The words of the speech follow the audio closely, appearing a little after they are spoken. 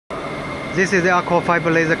This is the Accurl fiber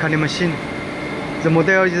laser cutting machine. The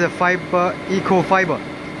model is a fiber eco fiber.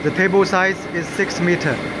 The table size is 6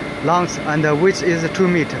 meter long and the width is 2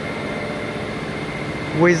 meter.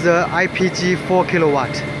 With the IPG 4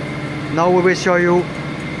 kilowatt. Now we will show you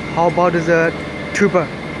how about the tube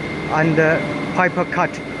and pipe cut.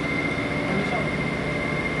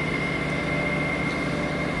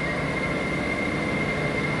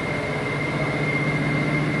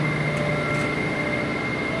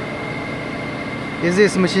 Is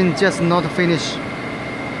this machine just not finished?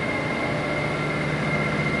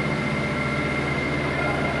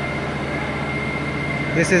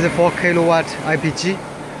 This is a 4 kilowatt IPG,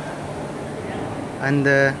 and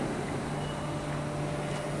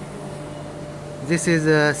this is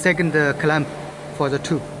a second clamp for the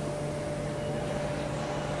tube.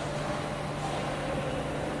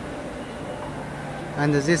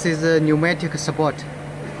 And this is a pneumatic support.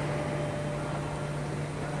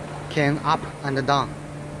 Can up and down.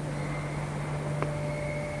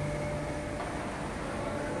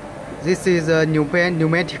 This is a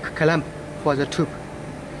pneumatic clamp for the tube.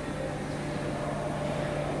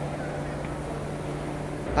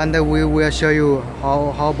 And we will show you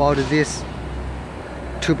how about this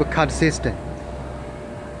tube cut system.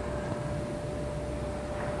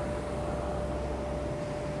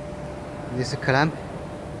 This clamp.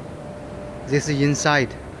 This is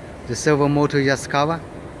inside the servo motor just cover.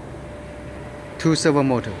 2 servo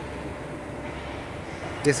motor.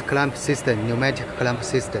 This clamp system, pneumatic clamp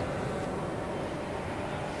system.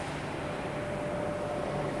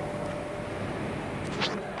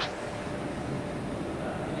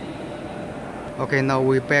 Okay, now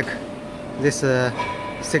we back this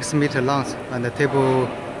 6 meter long and the table,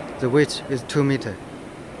 the width is 2 meter.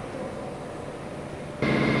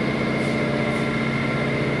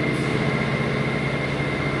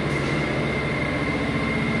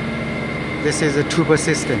 This is a tuber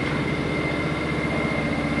system.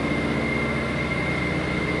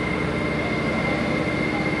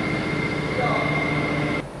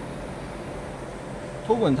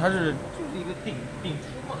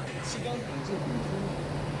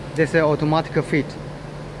 This is automatic fit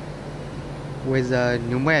with a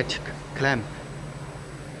pneumatic clamp.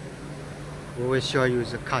 We will show you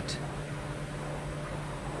the cut.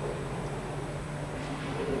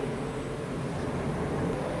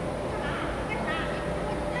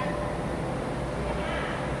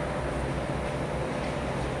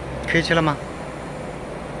可以吃了吗？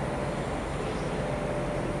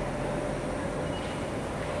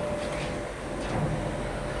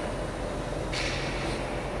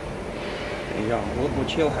等一下，我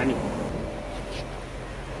切我喊你，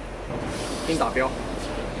给你打标。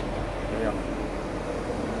等一下。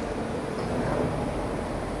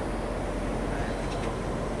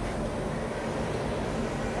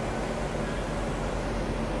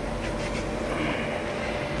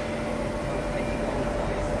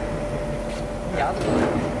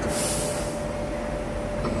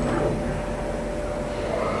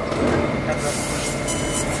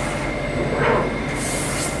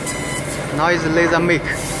Now is laser make.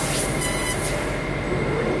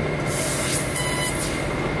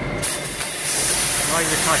 Now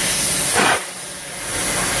is cut.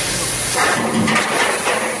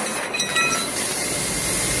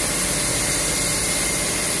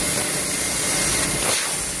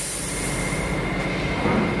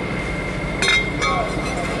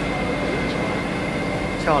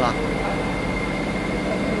 Chào了。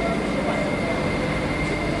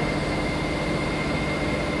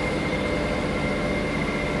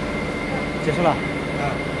结束了。啊。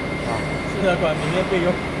现在管明天备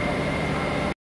用。